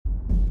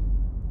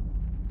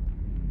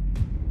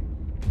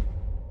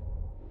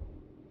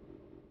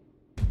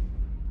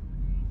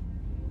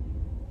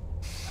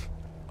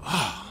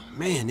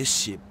Man, this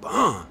shit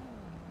bomb.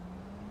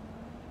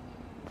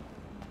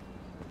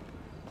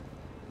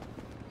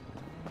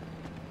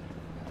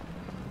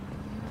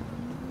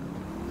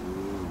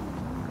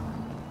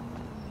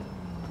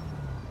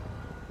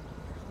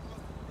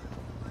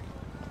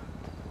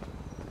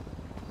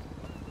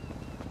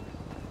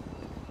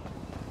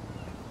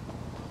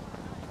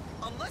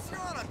 Unless you're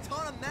on a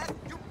ton of meth,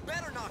 you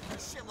better not do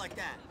shit like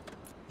that.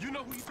 You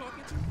know who you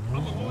talking to?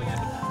 I'm a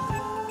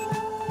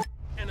lawyer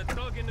and a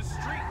thug in the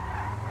street.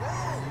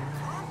 Whoa,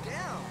 calm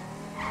down.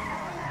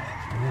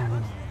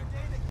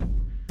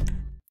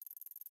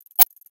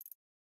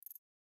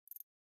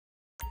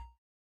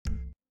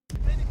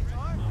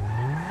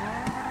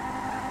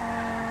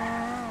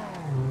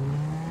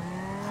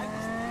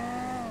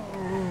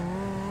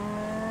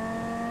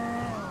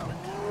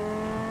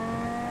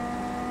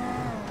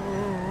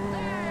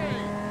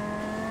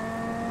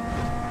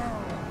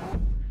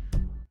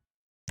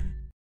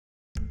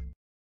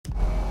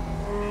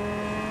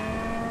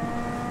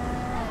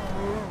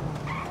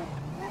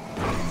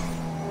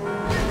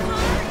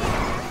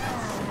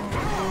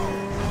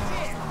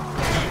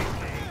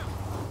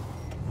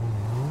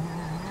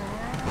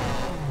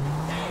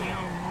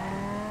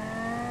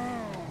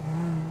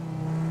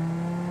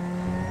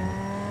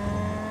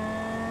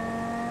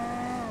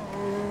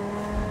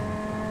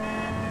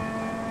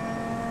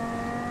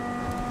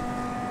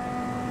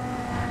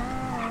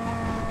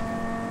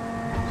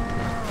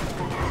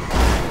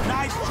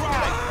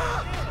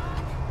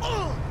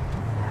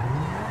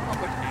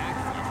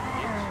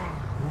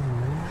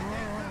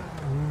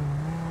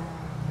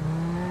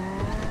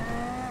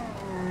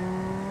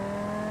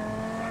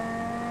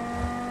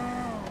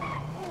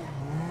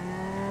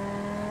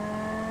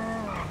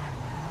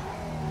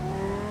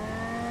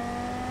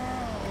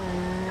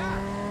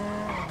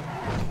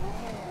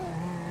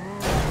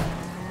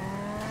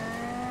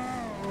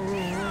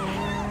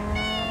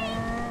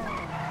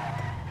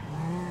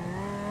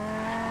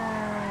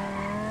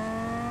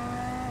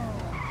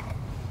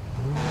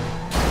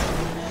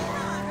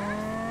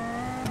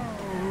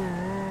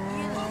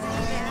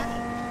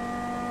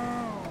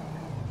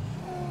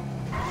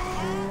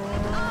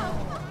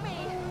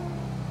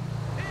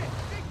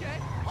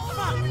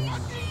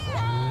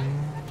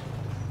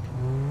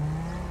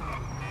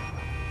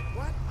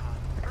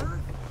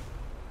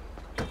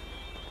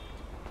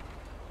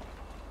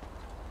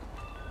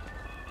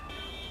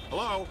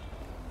 Hello?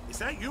 Is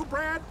that you,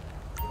 Brad?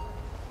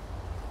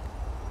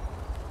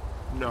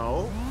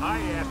 No, I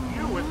asked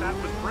you if that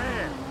was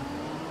Brad.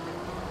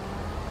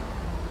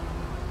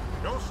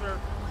 No, sir.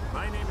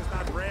 My name is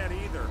not Brad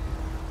either.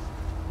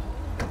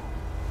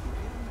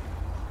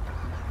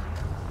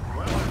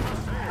 Well, I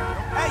must say,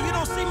 Hey, you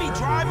don't see me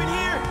driving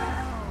here?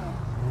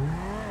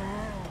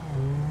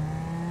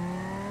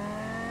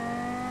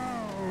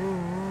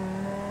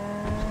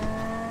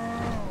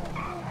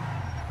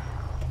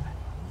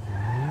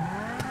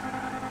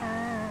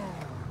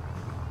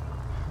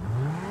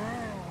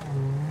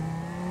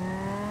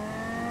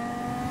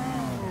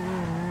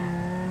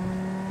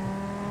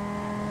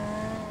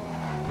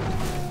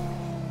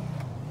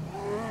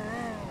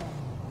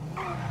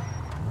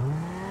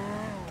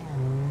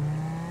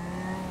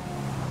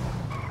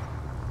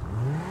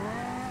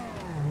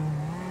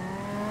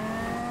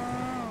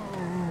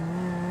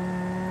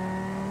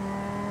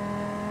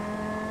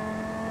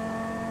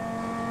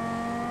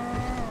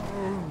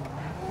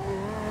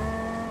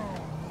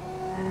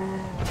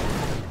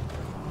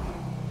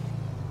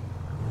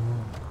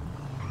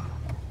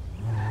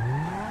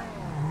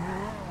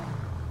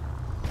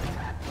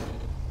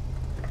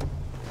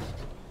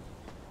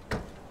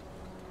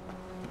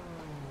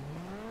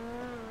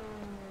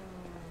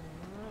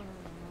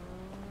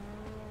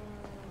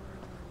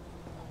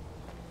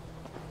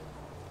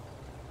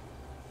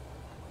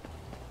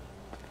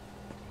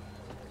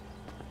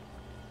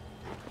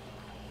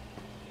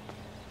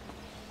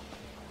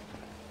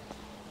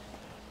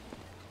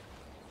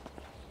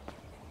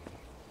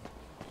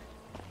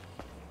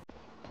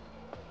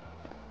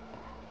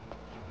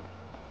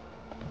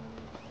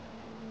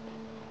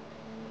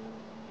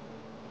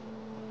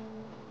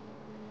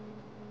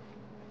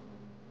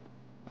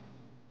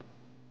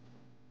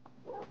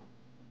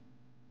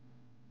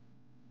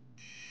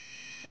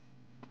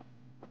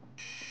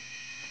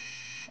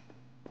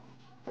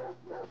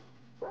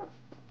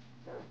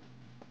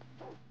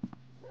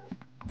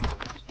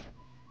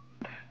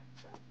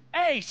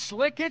 Hey,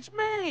 Slick, it's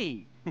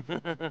me!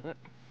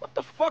 What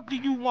the fuck do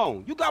you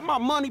want? You got my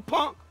money,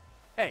 punk?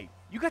 Hey,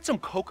 you got some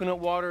coconut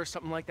water or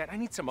something like that? I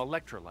need some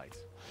electrolytes.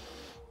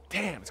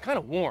 Damn, it's kind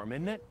of warm,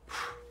 isn't it?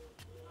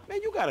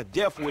 Man, you got a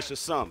death wish or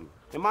something.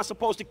 Am I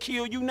supposed to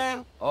kill you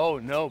now? Oh,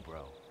 no,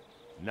 bro.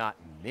 Not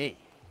me.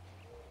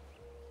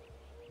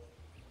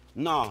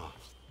 Nah.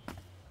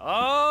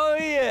 Oh,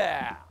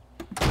 yeah!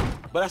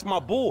 But that's my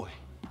boy.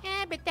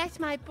 Yeah, but that's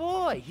my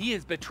boy. He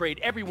has betrayed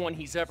everyone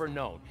he's ever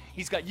known.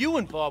 He's got you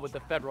involved with the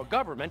federal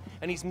government,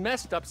 and he's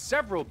messed up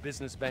several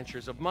business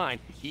ventures of mine.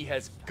 He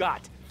has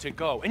got to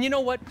go. And you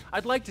know what?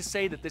 I'd like to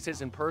say that this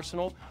isn't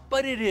personal,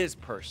 but it is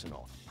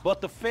personal.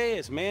 But the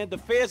feds, man, the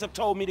feds have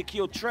told me to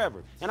kill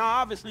Trevor, and I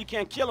obviously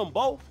can't kill them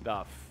both.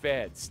 The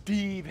feds,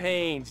 Steve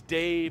Haynes,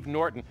 Dave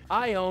Norton.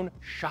 I own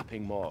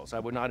shopping malls. I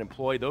would not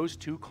employ those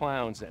two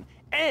clowns in.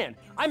 And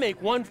I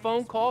make one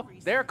phone call,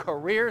 their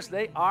careers,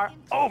 they are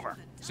over.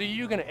 So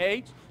you're gonna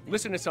A,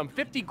 listen to some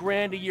 50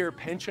 grand a year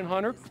pension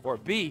hunter, or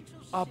B,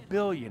 a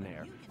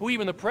billionaire, who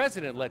even the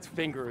president lets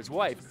finger his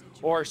wife,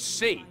 or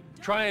C,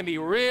 try and be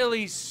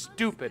really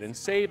stupid and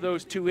save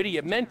those two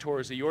idiot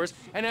mentors of yours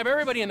and have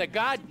everybody in the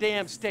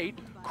goddamn state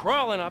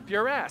crawling up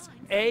your ass.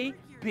 A,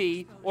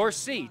 B, or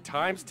C.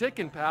 Time's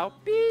ticking, pal.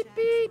 Beep,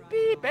 beep,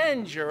 beep.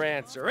 And your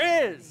answer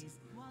is...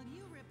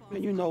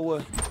 Man, you know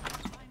what?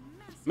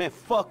 Man,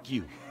 fuck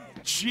you.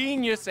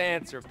 Genius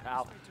answer,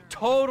 pal.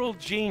 Total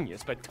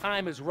genius, but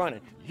time is running.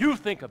 You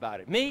think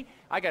about it. Me,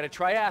 I got a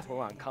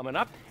triathlon coming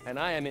up, and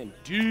I am in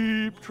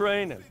deep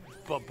training.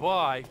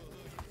 Bye-bye.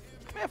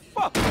 Man,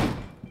 fuck you.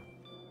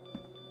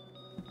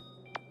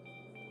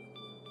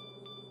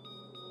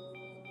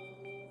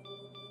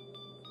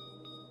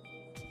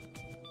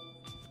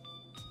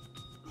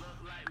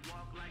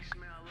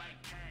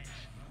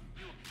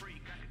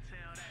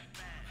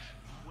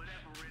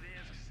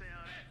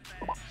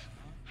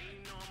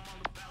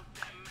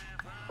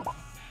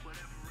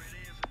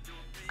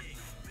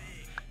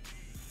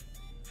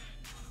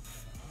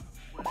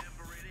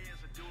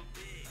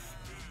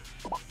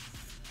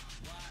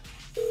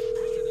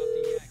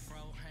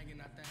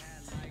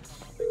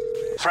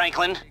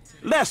 Franklin?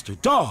 Lester,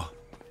 dawg.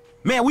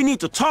 Man, we need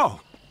to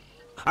talk.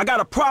 I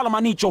got a problem I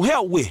need your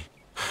help with.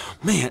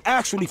 Man,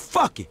 actually,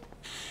 fuck it.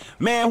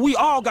 Man, we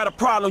all got a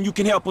problem you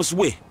can help us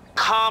with.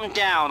 Calm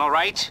down, all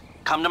right?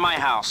 Come to my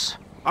house.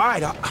 All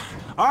right,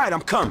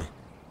 I'm coming.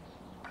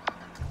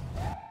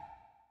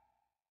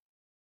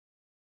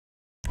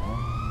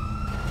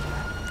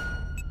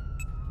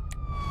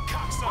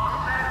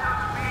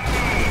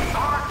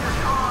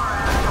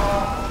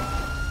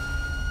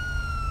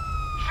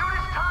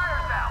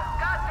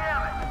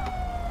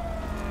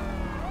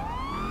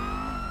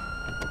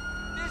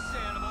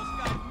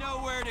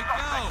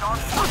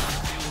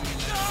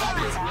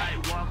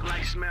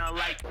 Smell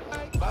like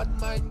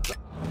bad mind.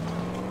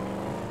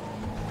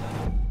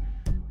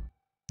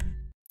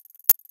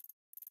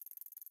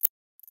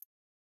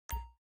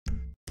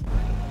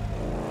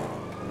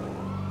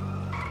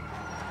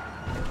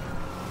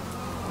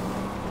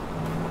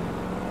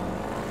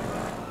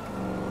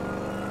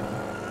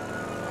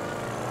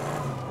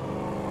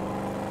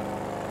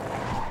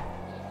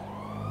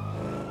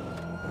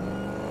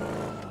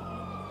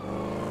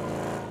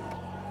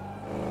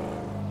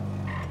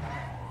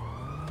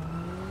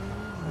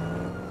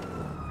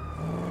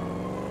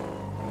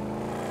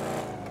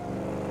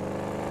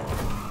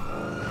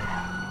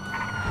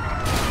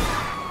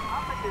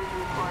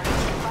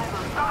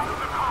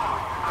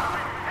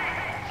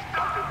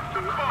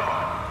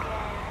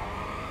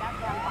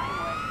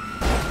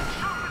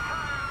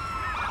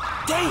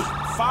 Damn,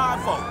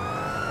 5-0.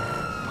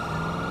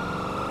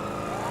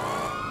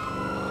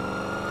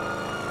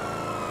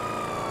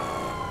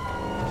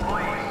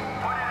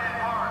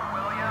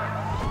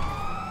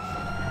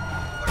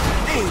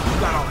 Damn, you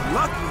got off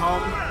lucky,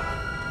 homie.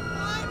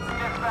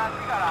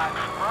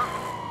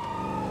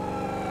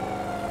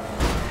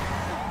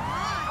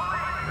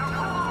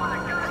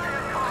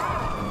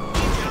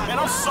 Man,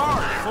 I'm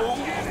sorry, fool.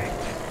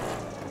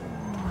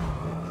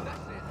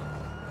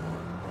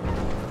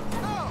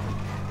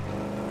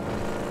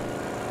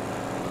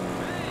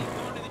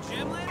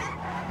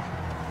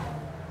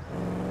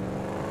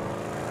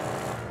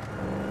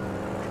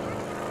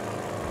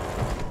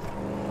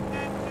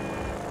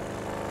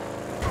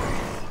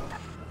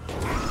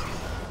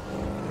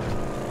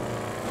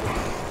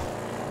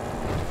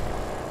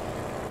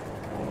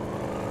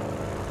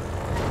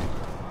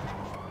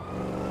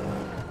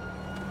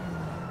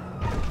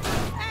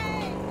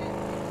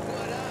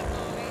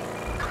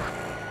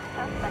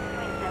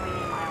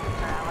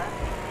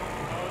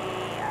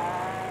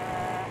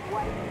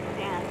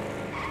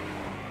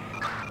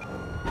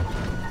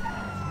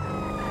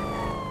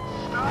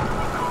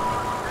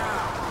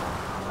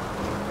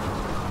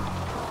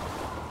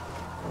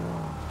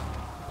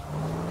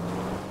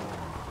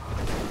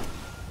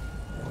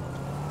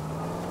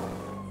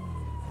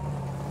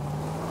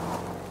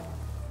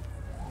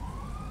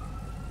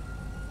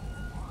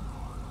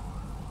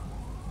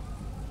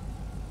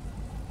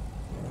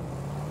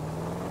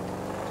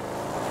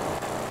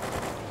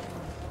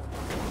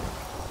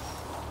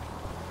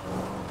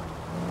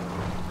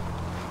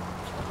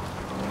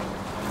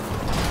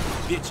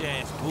 Bitch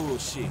ass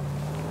bullshit.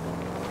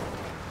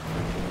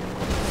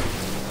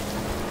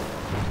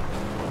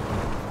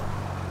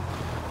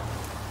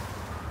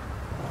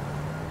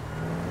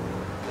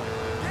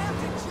 Damn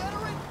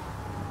degenerate!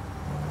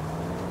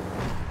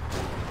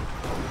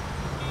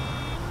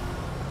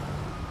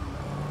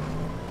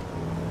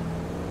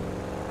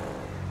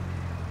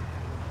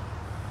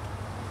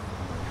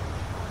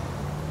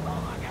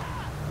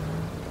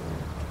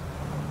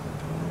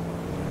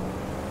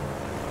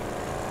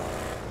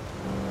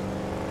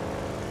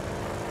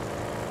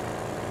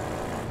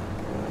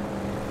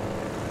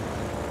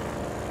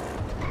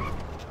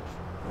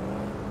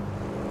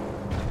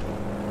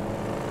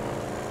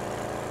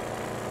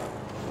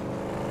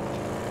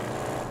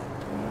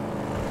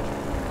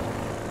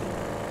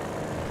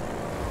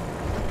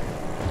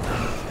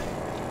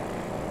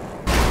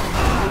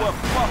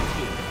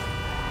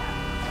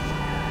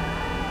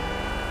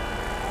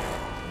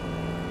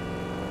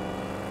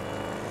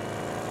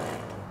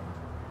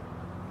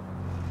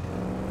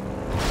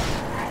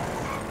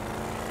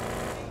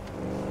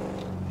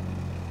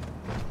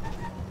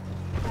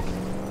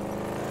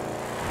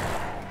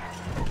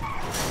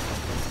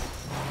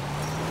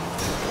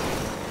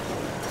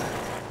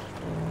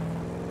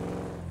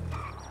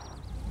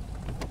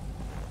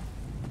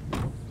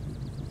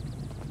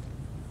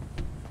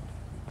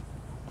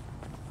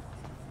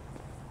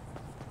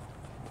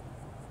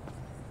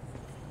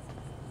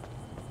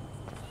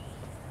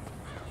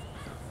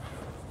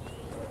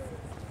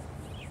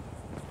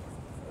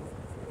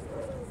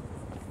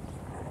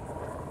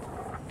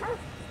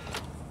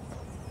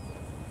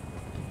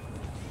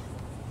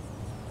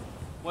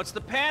 What's the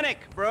panic,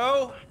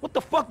 bro? What the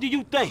fuck do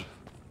you think?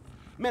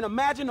 Man,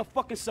 imagine a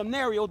fucking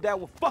scenario that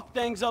will fuck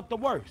things up the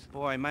worst.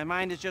 Boy, my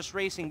mind is just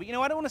racing. But you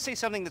know, I don't want to say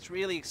something that's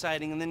really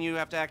exciting, and then you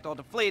have to act all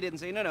deflated and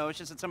say, no, it's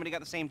just that somebody got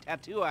the same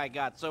tattoo I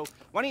got. So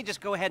why don't you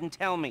just go ahead and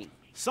tell me?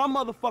 Some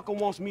motherfucker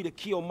wants me to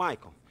kill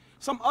Michael.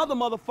 Some other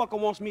motherfucker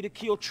wants me to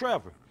kill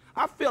Trevor.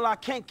 I feel I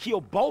can't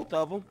kill both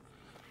of them.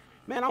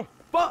 Man, I'm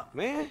fucked,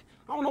 man.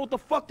 I don't know what the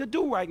fuck to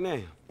do right now.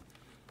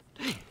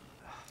 Damn.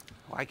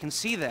 Well, I can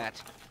see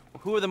that.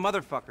 Well, who are the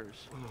motherfuckers?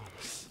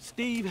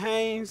 Steve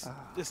Haynes,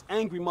 this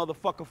angry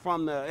motherfucker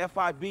from the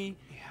FIB.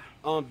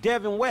 Yeah.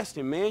 Devin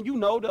Weston, man. You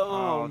know the,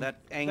 Oh, that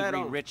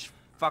angry rich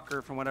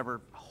fucker from whatever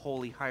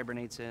hole he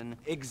hibernates in.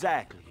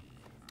 Exactly.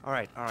 All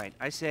right.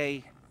 I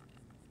say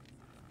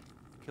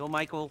kill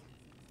Michael,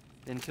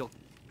 then kill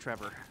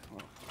Trevor.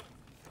 Oh.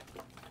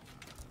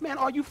 Man,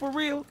 are you for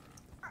real?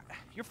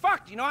 You're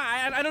fucked, you know,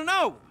 I don't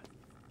know.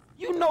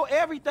 You know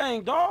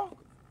everything, dog.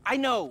 I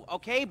know,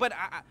 okay, but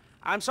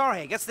I'm sorry,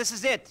 I guess this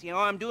is it. You know,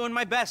 I'm doing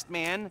my best,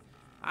 man.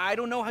 I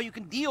don't know how you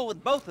can deal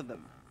with both of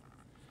them.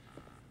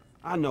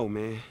 I know,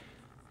 man.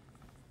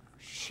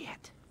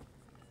 Shit.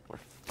 We're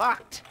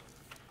fucked.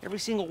 Every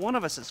single one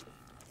of us is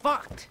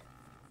fucked.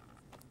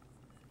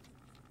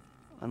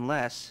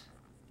 Unless...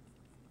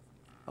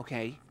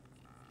 Okay,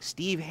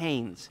 Steve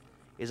Haynes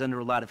is under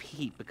a lot of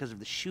heat because of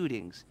the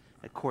shootings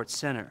at Court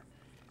Center.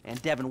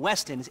 And Devin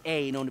Weston is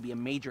A, known to be a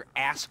major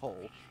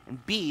asshole,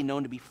 and B,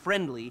 known to be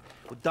friendly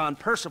with Don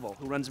Percival,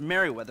 who runs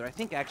Merriweather. I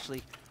think,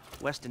 actually,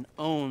 Weston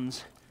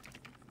owns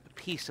a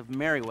piece of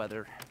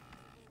Merriweather.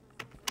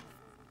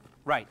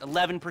 Right,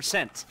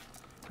 11%.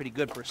 Pretty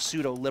good for a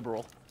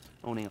pseudo-liberal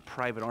owning a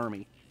private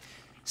army.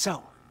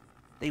 So,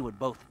 they would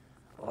both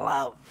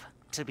love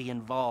to be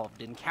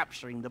involved in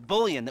capturing the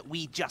bullion that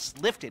we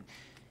just lifted.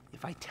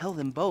 If I tell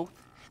them both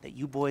that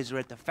you boys are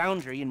at the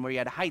foundry in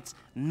Marietta Heights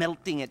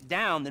melting it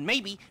down, then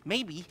maybe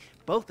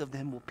both of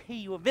them will pay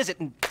you a visit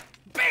and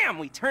bam,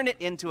 we turn it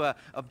into a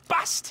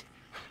bust.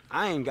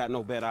 I ain't got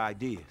no better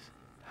ideas.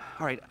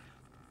 All right,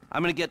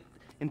 I'm gonna get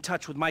in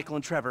touch with Michael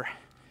and Trevor.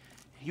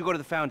 You go to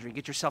the foundry and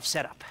get yourself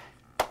set up.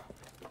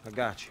 I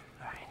got you.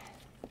 All right.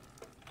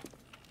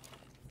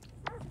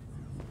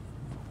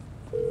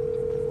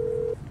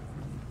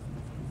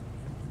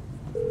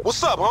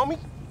 What's up, homie?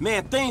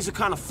 Man, things are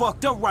kind of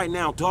fucked up right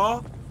now,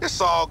 dawg.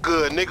 It's all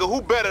good, nigga.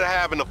 Who better to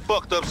have in a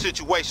fucked up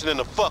situation than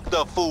a fucked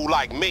up fool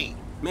like me?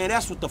 Man,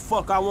 that's what the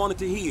fuck I wanted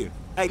to hear.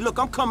 Hey, look,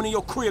 I'm coming to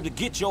your crib to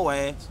get your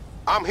ass.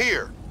 I'm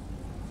here.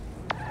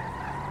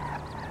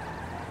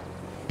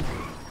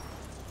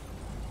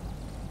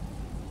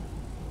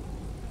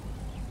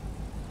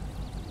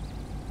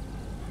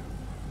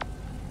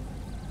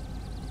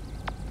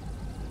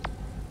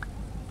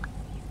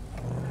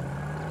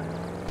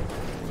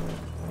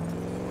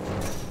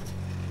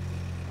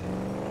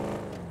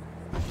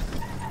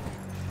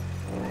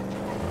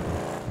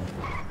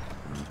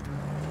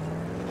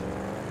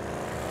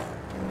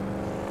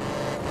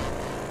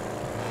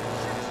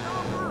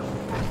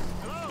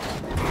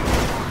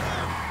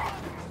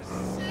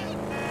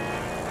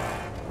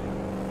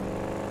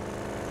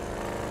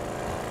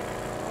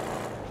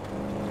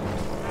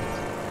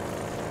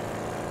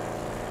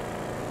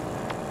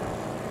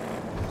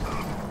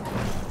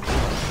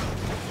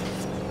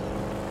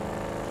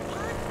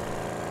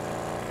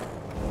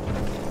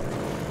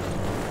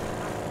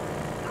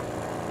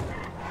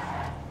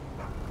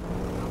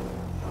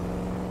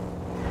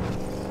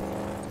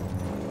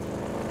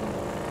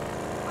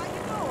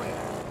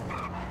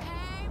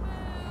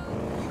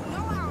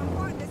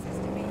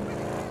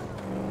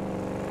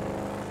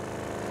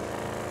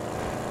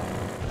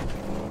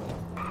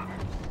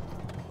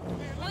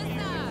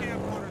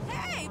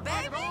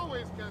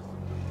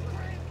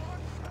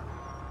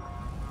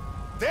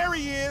 There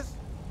he is.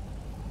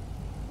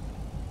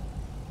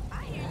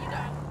 I hear you,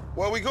 dog.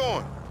 Where we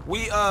going?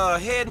 We,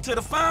 heading to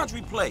the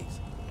foundry place.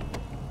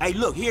 Hey,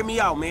 look, hear me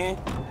out,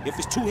 man. If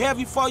it's too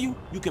heavy for you,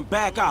 you can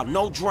back out,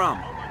 no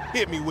drama.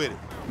 Hit me with it.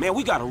 Man,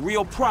 we got a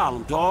real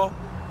problem, dawg.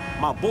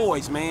 My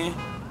boys, man.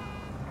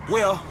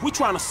 Well, we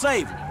trying to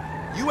save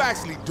them. You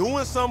actually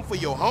doing something for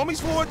your homies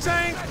for a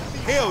change?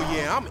 Hell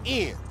yeah, I'm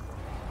in.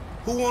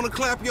 Who wanna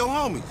clap your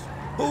homies?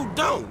 Who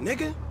don't,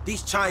 nigga?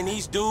 These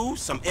Chinese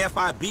dudes, some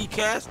FIB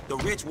cats, the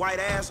rich white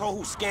asshole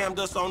who scammed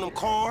us on them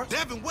cars.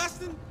 Devin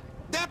Weston?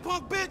 That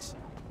punk bitch?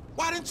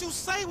 Why didn't you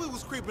say we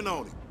was creeping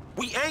on him?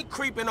 We ain't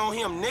creeping on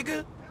him,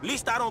 nigga.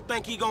 Least I don't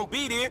think he gonna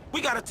be there.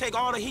 We gotta take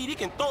all the heat he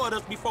can throw at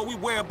us before we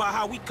worry about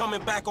how we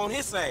coming back on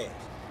his ass.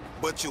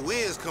 But you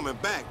is coming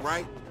back,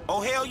 right? Oh,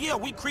 hell yeah,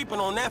 we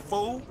creeping on that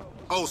fool.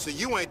 Oh, so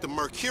you ain't the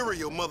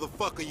mercurial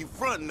motherfucker you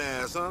frontin'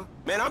 as, huh?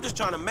 Man, I'm just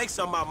trying to make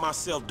something out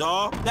myself,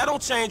 dawg. That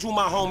don't change who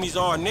my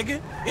homies are, nigga.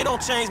 It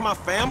don't change my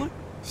family.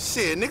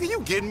 Shit, nigga,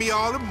 you getting me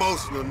all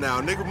emotional now.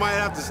 Nigga might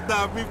have to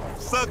stop me from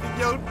sucking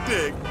your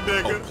dick,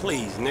 nigga. Oh,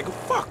 please, nigga,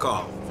 fuck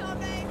off.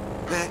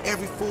 Man,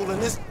 every fool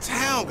in this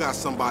town got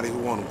somebody who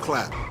want him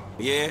clapped.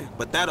 Yeah,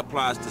 but that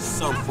applies to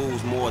some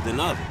fools more than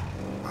others.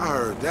 I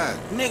heard that.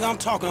 Nigga, I'm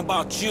talking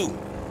about you.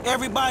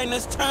 Everybody in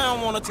this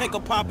town wanna take a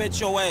pop at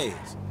your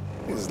ass.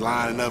 Niggas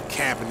lining up,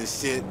 camping and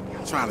shit,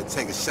 trying to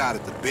take a shot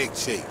at the big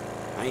chief.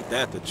 Ain't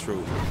that the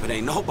truth? But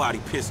ain't nobody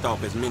pissed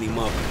off as many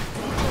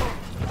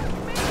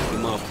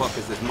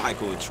motherfuckers as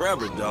Michael and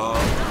Trevor, dawg.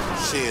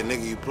 Shit,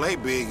 nigga, you play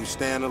big, you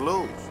stand to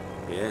lose.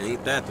 Yeah,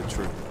 ain't that the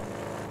truth?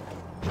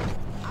 I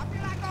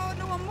feel like going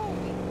to a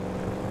movie.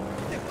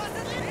 What's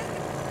it?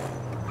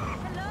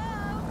 Hello?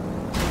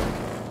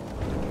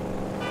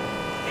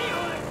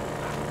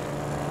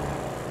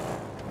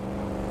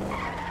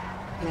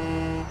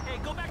 Hey,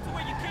 go back to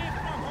where you came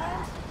from,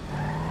 Holmes.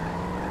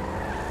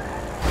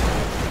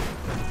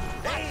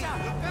 Watch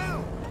out! Look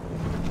down!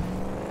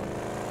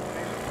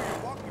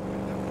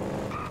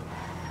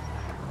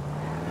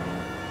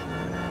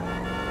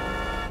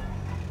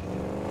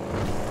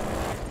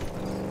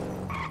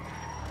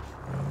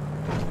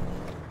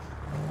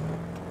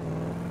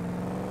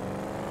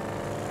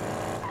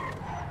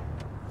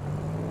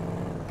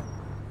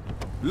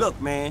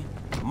 Look, man,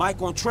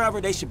 Michael and Trevor,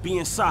 they should be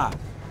inside.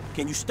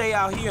 Can you stay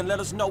out here and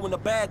let us know when the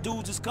bad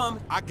dudes is coming?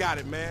 I got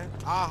it, man.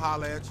 I'll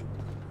holler at you.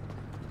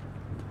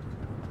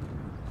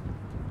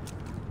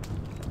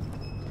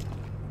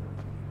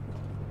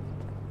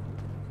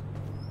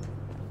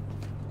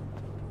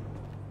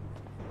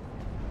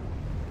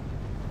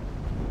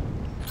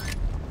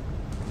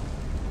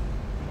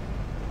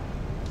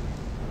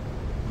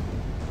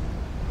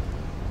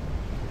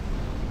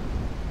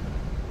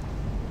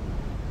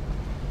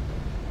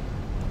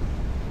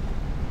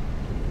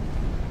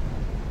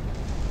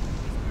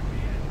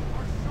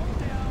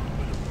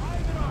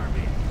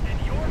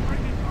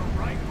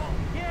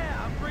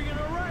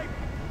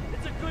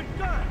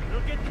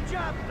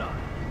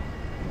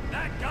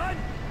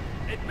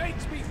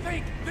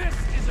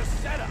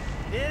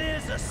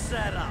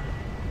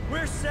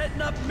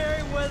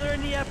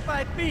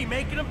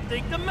 Making them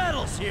think the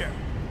metal's here.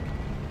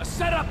 A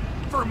setup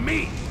for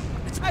me.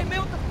 Hey,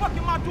 man, what the fuck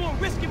am I doing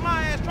risking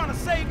my ass trying to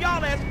save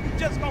y'all ass if we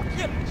just gonna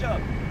kill each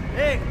other?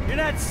 Hey, you're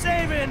not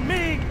saving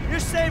me, you're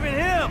saving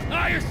him.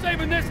 Ah, you're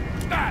saving this?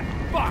 Ah,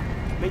 fuck.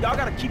 Man, y'all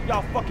gotta keep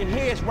y'all fucking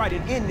heads right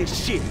and end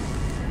this shit.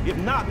 If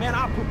not, man,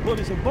 I'll put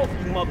bullets in both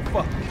of you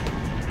motherfuckers.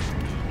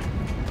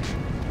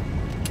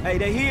 Hey,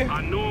 they here?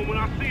 I know them when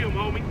I see them,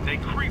 homie. They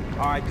creep.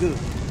 All right, good.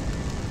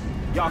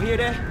 Y'all hear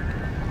that?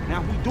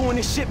 Now, if we doing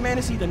this shit, man,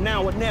 it's either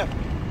now or never.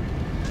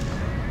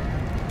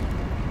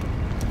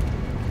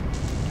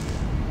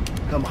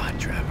 Come on,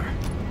 Trevor.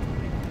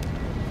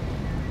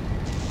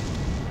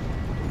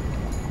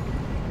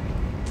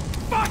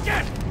 Fuck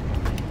it!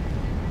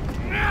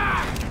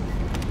 Ah!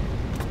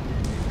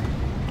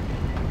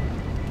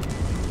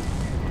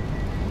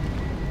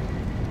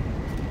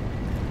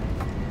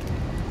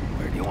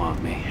 Where do you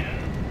want me?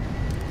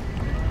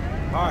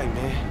 All right,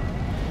 man.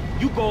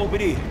 You go over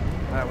there.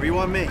 All right, where you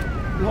want me?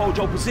 You hold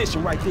your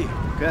position right there.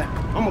 Okay.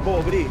 I'm gonna go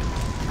over there.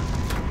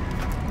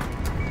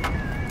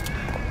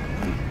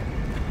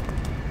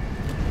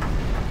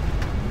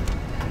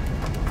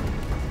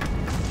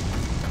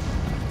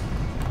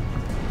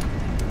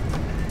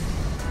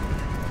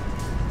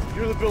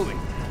 You're the building.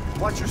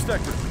 Watch your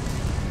sector.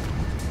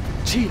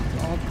 Chill,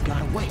 dog. You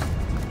gotta wait.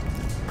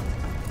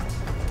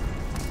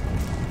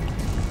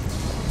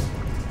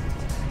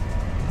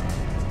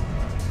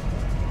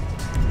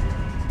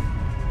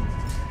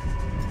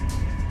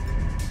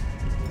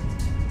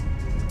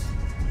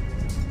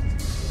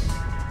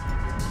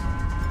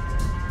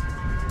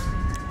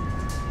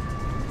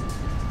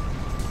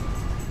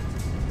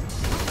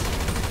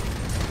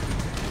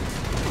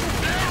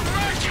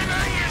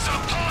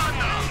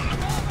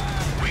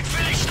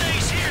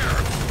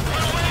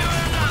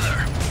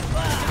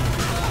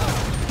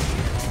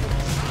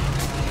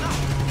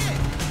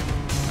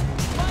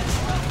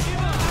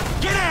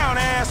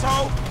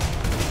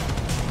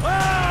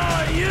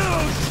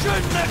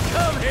 Shouldn't have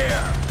come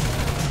here!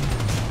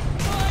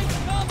 Find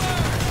cover!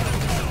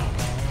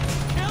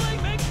 Killing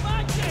makes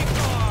my dick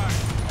hard!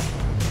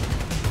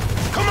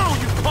 Come on,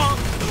 you punk!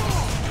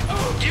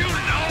 You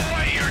know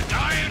what you're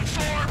dying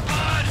for,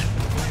 bud?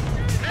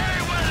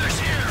 Merryweather's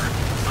here!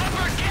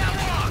 Upper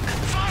catwalk!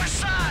 Far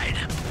side!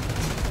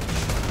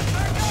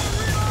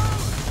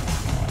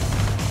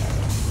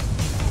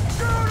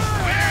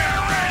 We're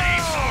ready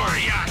for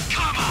ya!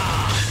 Come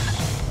on!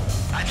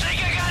 I think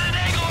I got an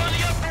angle on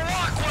the upper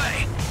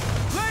walkway!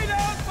 Lay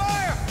down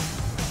fire!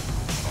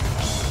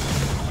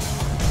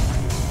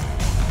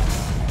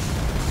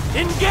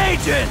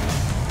 Engage it!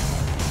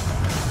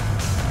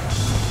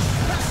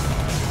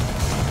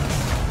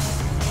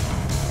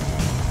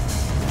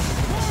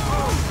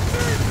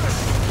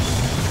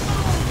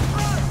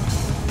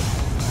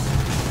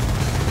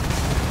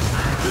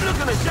 You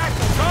looking at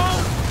Jackson's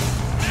home?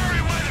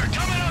 Merryweather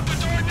coming out the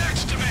door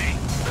next to me!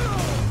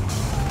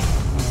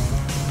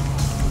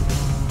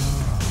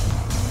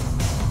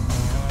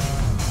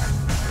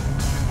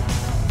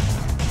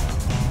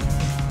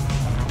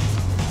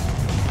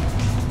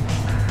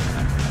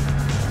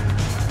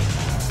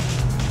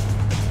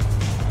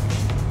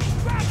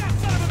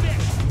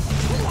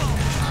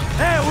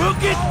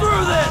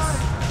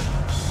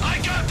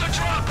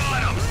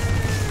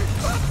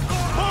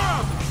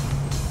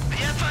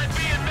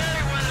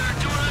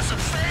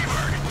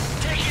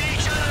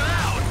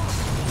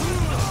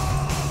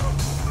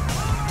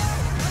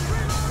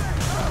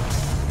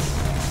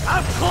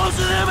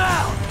 closing him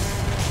out!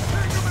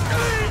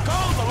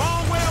 Goes a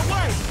long way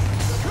away.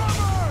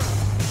 Cover!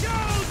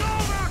 Show's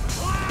over,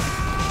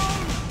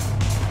 clown!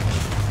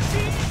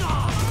 Jesus!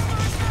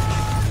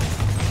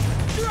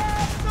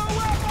 Drop the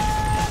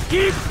weapon!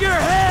 Keep your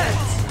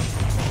heads!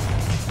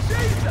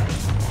 Jesus!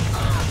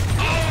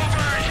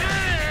 Over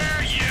here,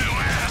 you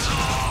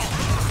asshole!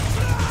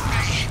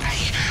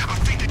 Hey, I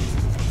think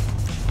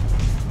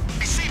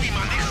they see me,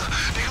 my nigga.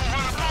 They gonna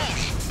run up on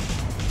me.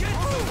 Get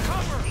some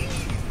cover!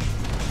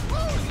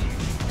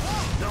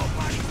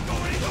 Nobody's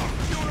going to the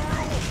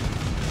funeral!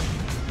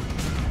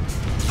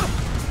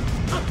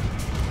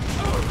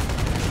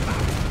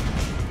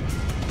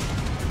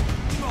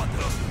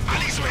 I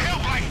need some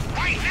help, like,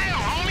 right now,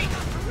 homie.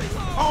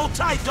 Hold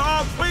tight,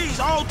 dog. Please,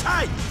 hold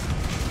tight.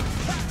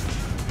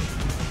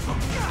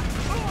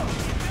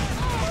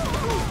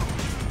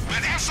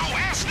 Man,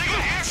 SOS, nigga,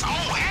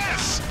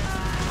 SOS!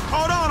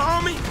 Hold on,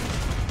 homie.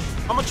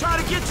 I'm gonna try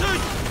to get to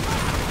you.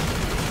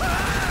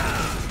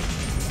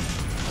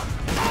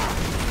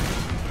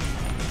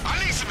 I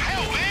need some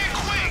help, man,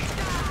 quick!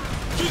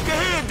 Keep your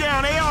head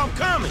down, AR. I'm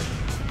coming.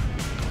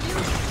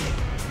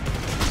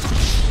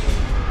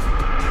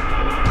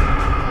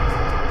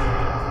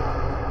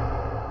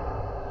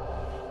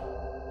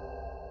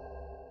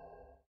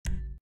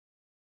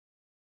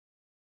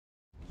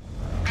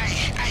 Hey,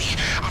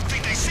 I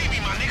think they see me,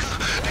 my nigga.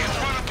 They gonna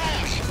run up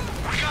on me.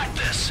 We got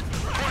this.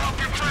 Go help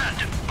your friend.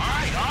 All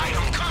right,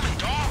 I'm coming,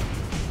 dawg.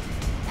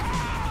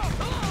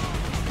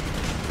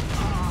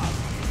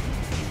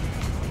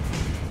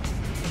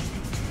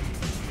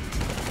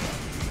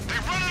 They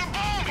running up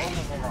on me.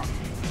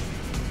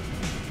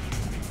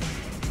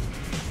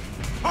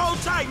 Hold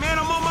tight, man.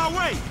 I'm on my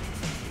way.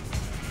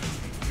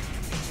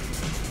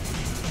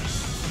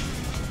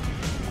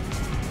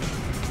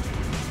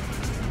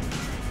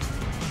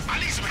 I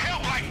need some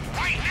help, like,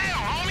 right now,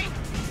 homie.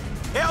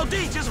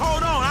 LD, just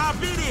hold on. I'll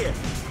be there.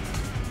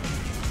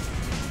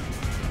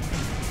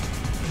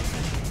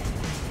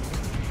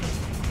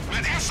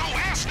 Man,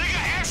 SOS,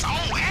 nigga,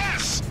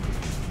 SOS!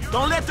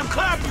 Don't let them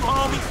clap you,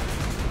 homie.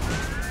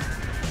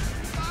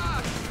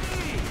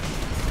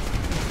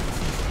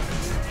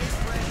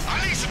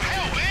 I need some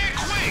help, man,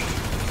 quick!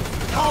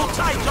 Hold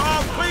tight,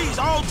 dog. Please,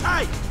 hold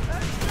tight.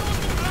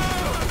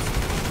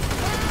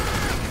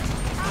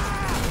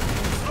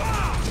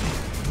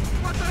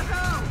 What the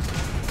hell?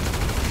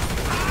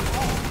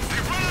 They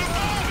running up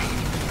on me.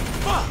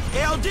 Fuck,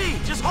 LD,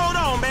 just hold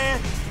on, man.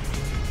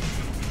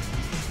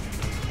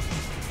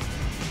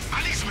 I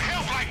need some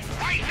help, like,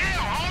 right now,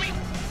 homie.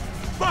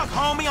 Fuck,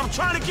 homie, I'm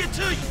trying to get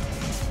to you.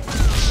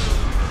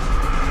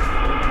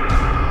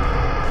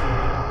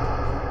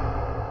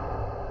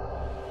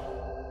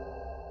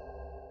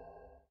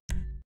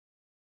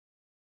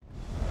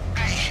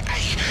 Hey,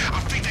 I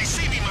think they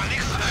see me, my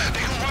nigga.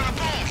 They gonna run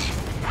up on me.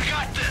 We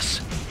got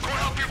this. Go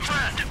help your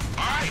friend.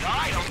 All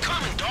right, I'm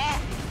coming, dawg.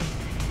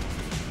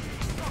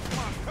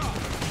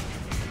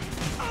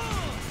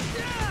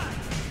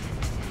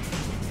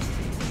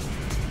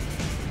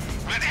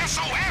 Man,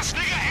 SOS,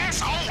 nigga,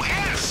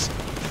 SOS!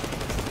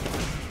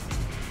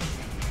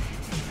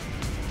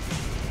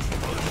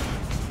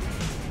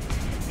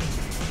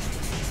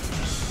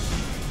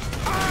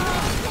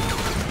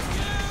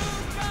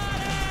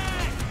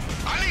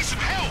 I need some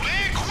help,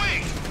 man,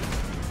 quick!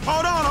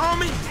 Hold on,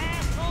 homie.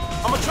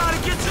 I'm gonna try to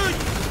get to you.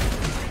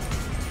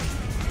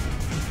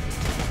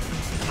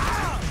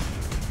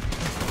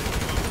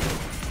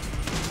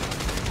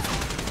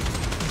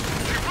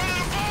 They running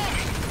up on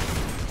me.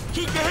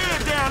 Keep your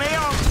head down,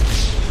 AR.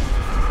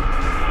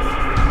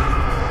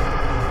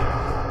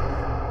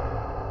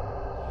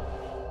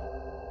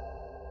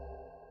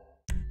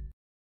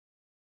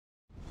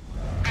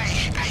 Hey,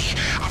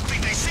 I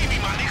think they see me,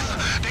 my nigga.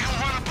 They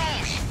gonna run up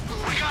on me.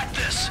 We got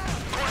this.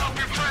 Go help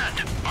your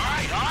friend. All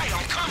right,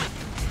 I'm coming.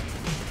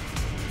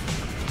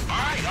 All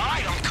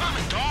right, I'm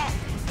coming, dawg.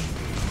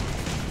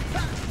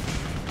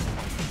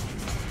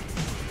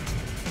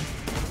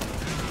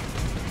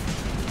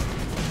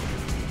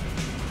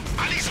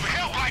 I need some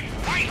help, like,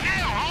 right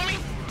now, homie.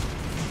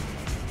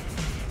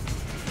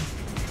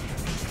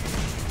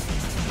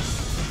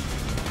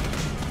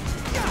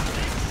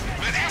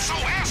 Man,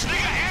 SOS,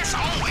 nigga,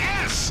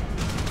 SOS!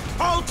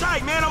 Hold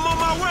tight, man. I'm on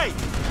my way.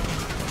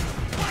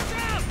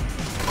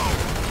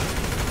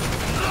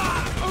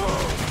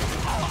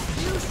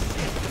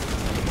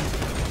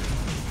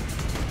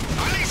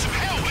 I need some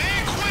help,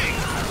 man, quick!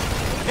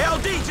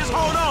 LD, just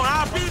hold on.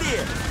 I'll be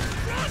there.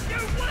 Drop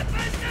your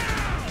weapon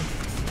now!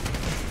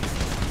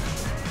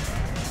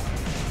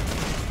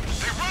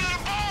 They running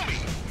up on me.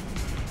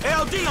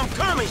 LD, I'm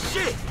coming.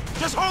 Shit.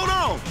 Just hold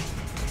on.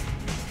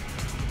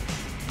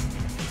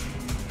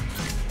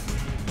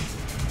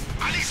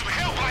 I need some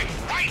help, like,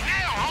 right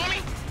now,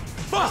 homie.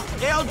 Fuck,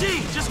 LD,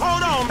 just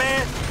hold on,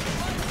 man.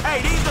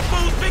 Hey, these the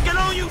fools picking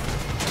on you?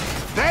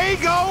 There you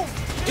go.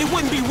 It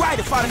wouldn't be right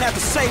if I didn't have to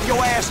save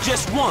your ass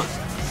just once.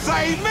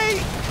 Save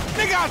me?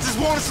 Nigga, I just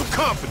wanted some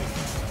company.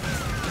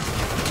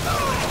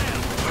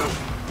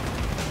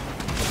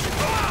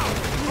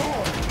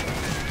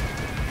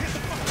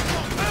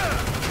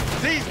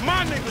 These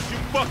my niggas you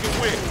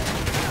fucking with.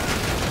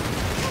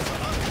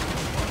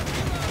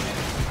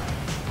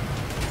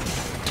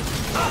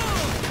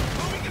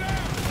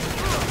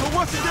 So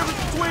what's the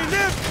difference between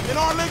them and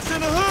our licks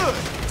in the hood?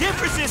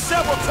 Difference is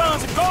several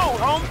tons of gold,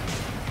 homie.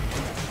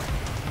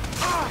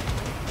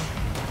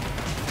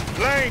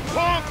 Lame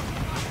punk!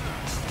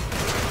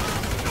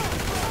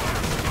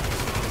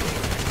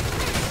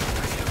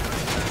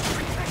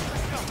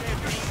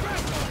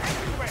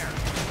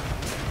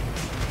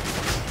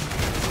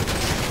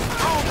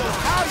 I don't know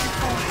how you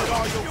fools with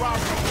all your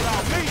robberies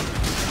without me.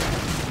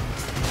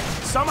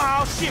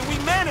 Somehow, shit, we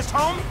managed,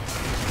 homie.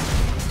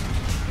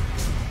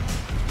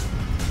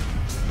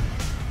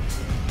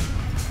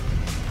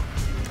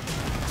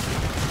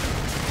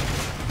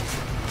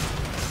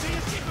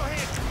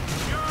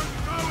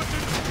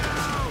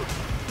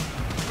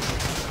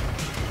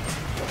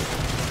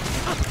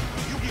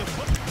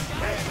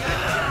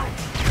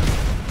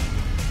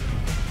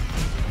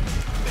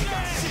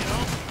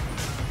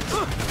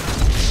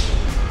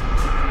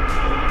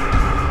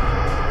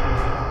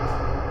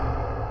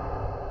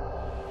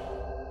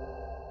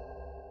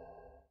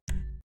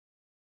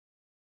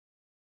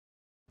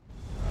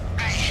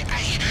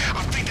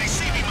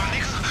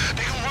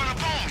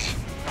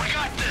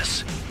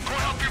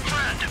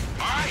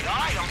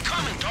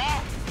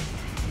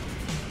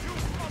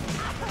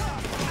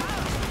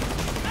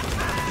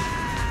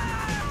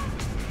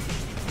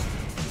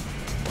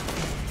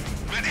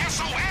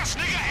 SOS,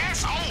 nigga,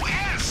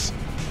 SOS!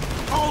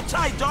 Hold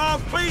tight,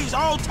 dog, please,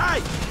 hold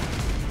tight.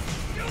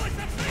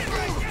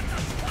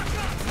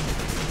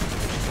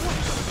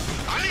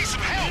 I need some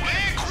help,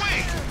 man,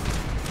 quick!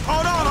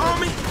 Hold on,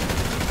 homie.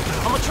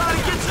 I'ma try to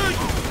get to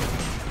you.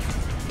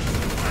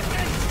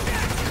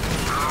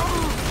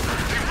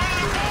 They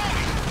running up on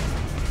me!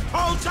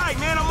 Hold tight,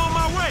 man, I'm on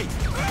my way.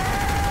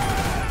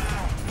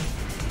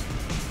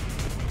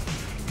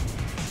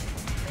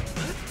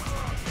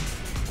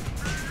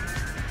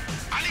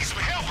 I need some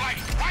help, like,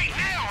 right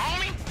now,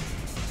 homie!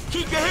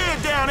 Keep your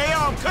head down,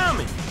 I'm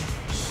coming.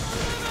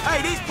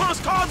 Hey, these punks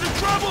causing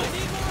trouble.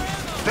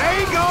 There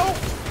you go!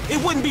 It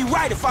wouldn't be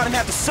right if I didn't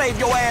have to save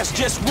your ass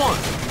just once.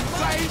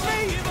 Save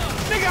me?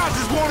 Nigga, I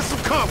just wanted some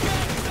company.